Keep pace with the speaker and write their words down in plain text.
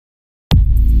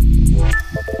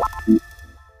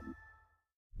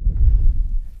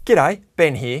G'day,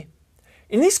 Ben here.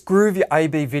 In this Groove Your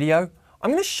A-B video,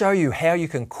 I'm going to show you how you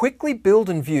can quickly build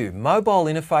and view mobile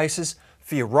interfaces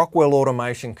for your Rockwell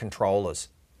automation controllers.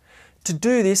 To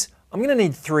do this, I'm going to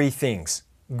need three things: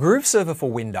 Groove server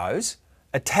for Windows,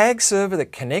 a tag server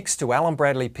that connects to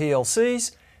Allen-Bradley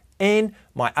PLCs, and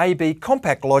my A-B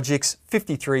Compact Logix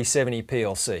 5370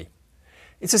 PLC.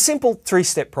 It's a simple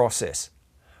three-step process.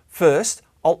 First,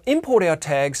 I'll import our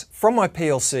tags from my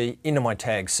PLC into my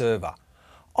tag server.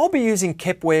 I'll be using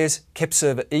Kepware's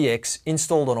KepServer EX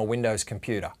installed on a Windows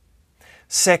computer.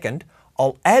 Second,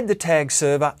 I'll add the tag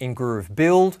server in Groove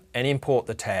Build and import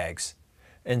the tags.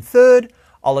 And third,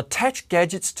 I'll attach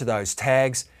gadgets to those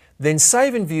tags, then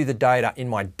save and view the data in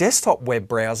my desktop web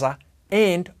browser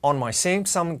and on my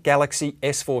Samsung Galaxy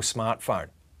S4 smartphone.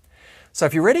 So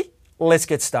if you're ready, let's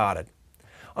get started.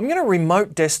 I'm going to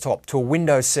remote desktop to a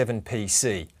Windows 7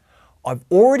 PC. I've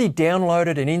already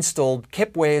downloaded and installed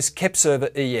Kepware's KepServer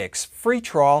EX free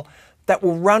trial that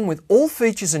will run with all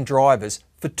features and drivers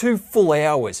for 2 full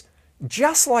hours,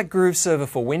 just like Groove Server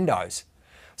for Windows.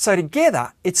 So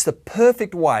together, it's the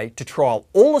perfect way to trial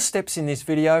all the steps in this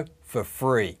video for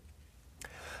free.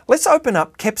 Let's open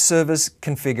up KepServer's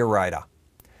configurator.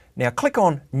 Now click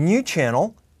on New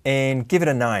Channel and give it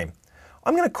a name.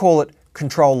 I'm going to call it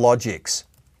Control Logix.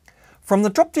 From the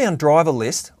drop-down driver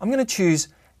list, I'm going to choose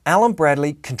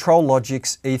Allen-Bradley Control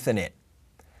Logix Ethernet.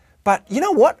 But you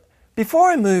know what?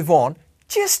 Before I move on,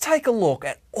 just take a look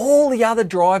at all the other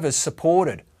drivers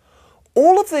supported.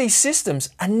 All of these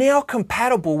systems are now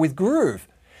compatible with Groove.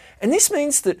 And this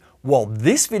means that while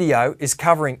this video is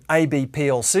covering A-B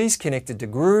PLCs connected to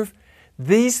Groove,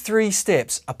 these three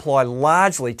steps apply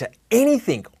largely to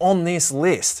anything on this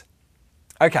list.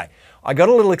 Okay, I got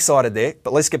a little excited there,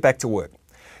 but let's get back to work.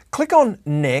 Click on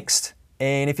Next.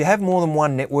 And if you have more than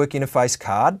one network interface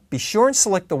card, be sure and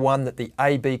select the one that the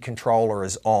A-B controller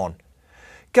is on.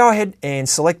 Go ahead and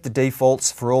select the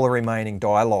defaults for all the remaining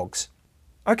dialogues.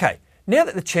 Okay, now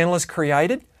that the channel is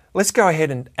created, let's go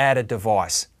ahead and add a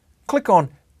device. Click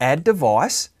on Add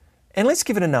Device, and let's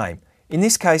give it a name. In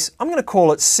this case, I'm going to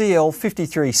call it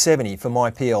CL5370 for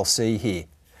my PLC here.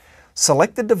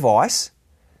 Select the device.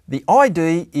 The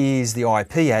ID is the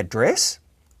IP address.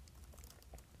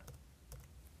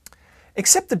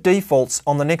 Accept the defaults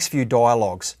on the next few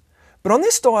dialogues. But on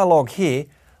this dialogue here,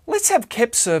 let's have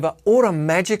KepServer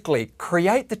automatically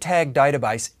create the tag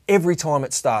database every time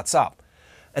it starts up.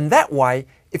 And that way,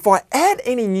 if I add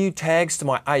any new tags to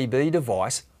my A-B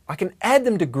device, I can add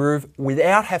them to Groove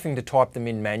without having to type them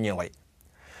in manually.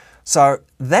 So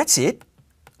that's it.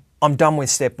 I'm done with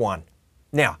step one.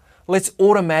 Now, let's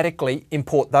automatically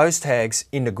import those tags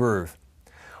into Groove.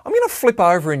 I'm going to flip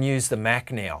over and use the Mac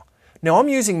now. Now I'm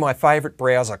using my favourite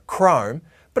browser, Chrome,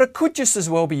 but I could just as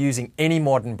well be using any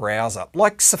modern browser,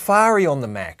 like Safari on the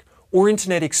Mac, or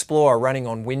Internet Explorer running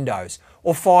on Windows,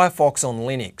 or Firefox on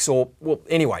Linux, or, well,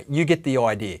 anyway, you get the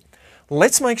idea.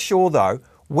 Let's make sure though,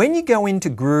 when you go into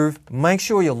Groove, make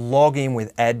sure you log in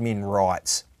with admin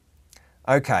rights.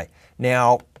 Okay,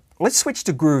 now let's switch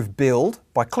to Groove Build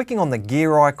by clicking on the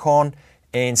gear icon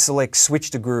and select Switch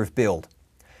to Groove Build.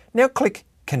 Now click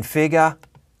Configure,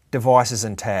 Devices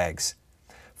and Tags.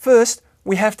 First,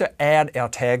 we have to add our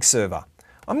tag server.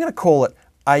 I'm going to call it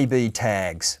A-B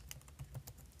Tags.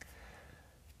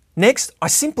 Next, I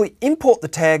simply import the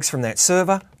tags from that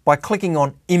server by clicking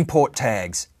on Import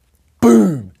Tags.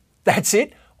 Boom! That's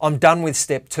it. I'm done with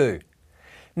step 2.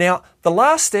 Now, the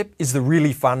last step is the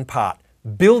really fun part,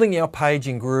 building our page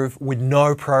in Groove with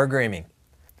no programming.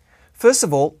 First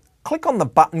of all, click on the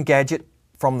button gadget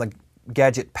from the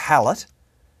gadget palette,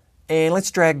 and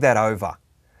let's drag that over.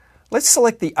 Let's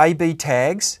select the A-B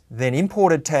tags, then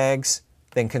imported tags,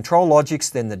 then Control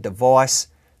Logix, then the device,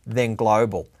 then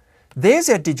global. There's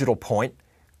our digital point.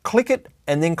 Click it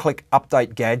and then click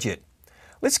Update Gadget.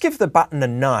 Let's give the button a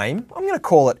name. I'm going to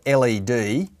call it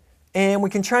LED, and we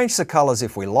can change the colors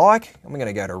if we like. I'm going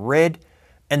to go to red,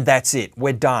 and that's it.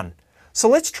 We're done. So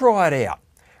let's try it out.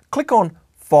 Click on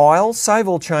File, Save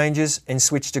All Changes, and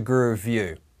switch to Groove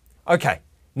View. Okay,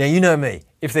 now you know me.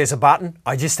 If there's a button,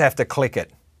 I just have to click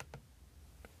it.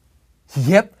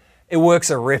 Yep, it works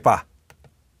a ripper.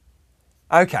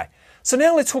 Okay, so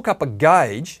now let's hook up a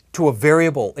gauge to a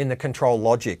variable in the Control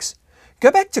Logix.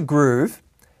 Go back to Groove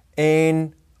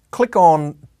and click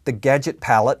on the gadget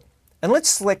palette, and let's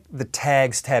select the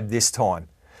Tags tab this time.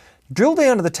 Drill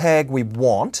down to the tag we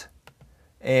want,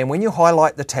 and when you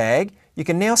highlight the tag, you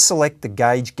can now select the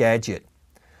gauge gadget.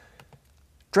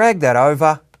 Drag that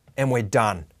over, and we're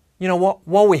done. You know what,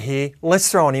 while we're here,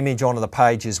 let's throw an image onto the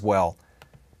page as well.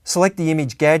 Select the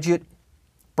image gadget,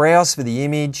 browse for the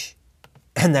image,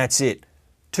 and that's it.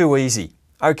 Too easy.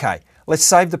 Okay, let's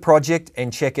save the project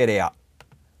and check it out.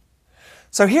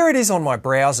 So here it is on my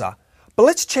browser, but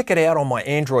let's check it out on my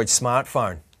Android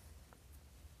smartphone.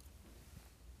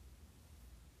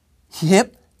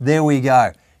 Yep, there we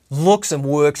go. Looks and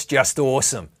works just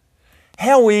awesome.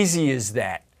 How easy is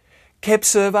that? KEP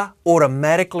Server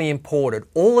automatically imported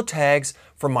all the tags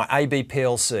from my A-B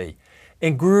PLC,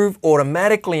 and Groov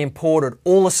automatically imported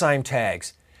all the same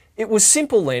tags. It was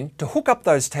simple then to hook up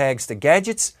those tags to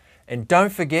gadgets, and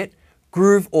don't forget,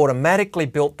 Groov automatically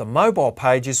built the mobile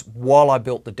pages while I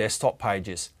built the desktop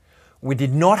pages. We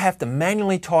did not have to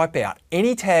manually type out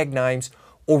any tag names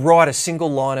or write a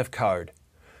single line of code.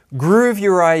 Groov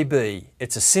your A-B.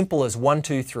 It's as simple as 1,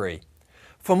 2, 3.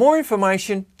 For more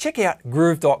information, check out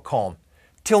groov.com.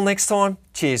 Till next time,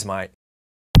 cheers mate.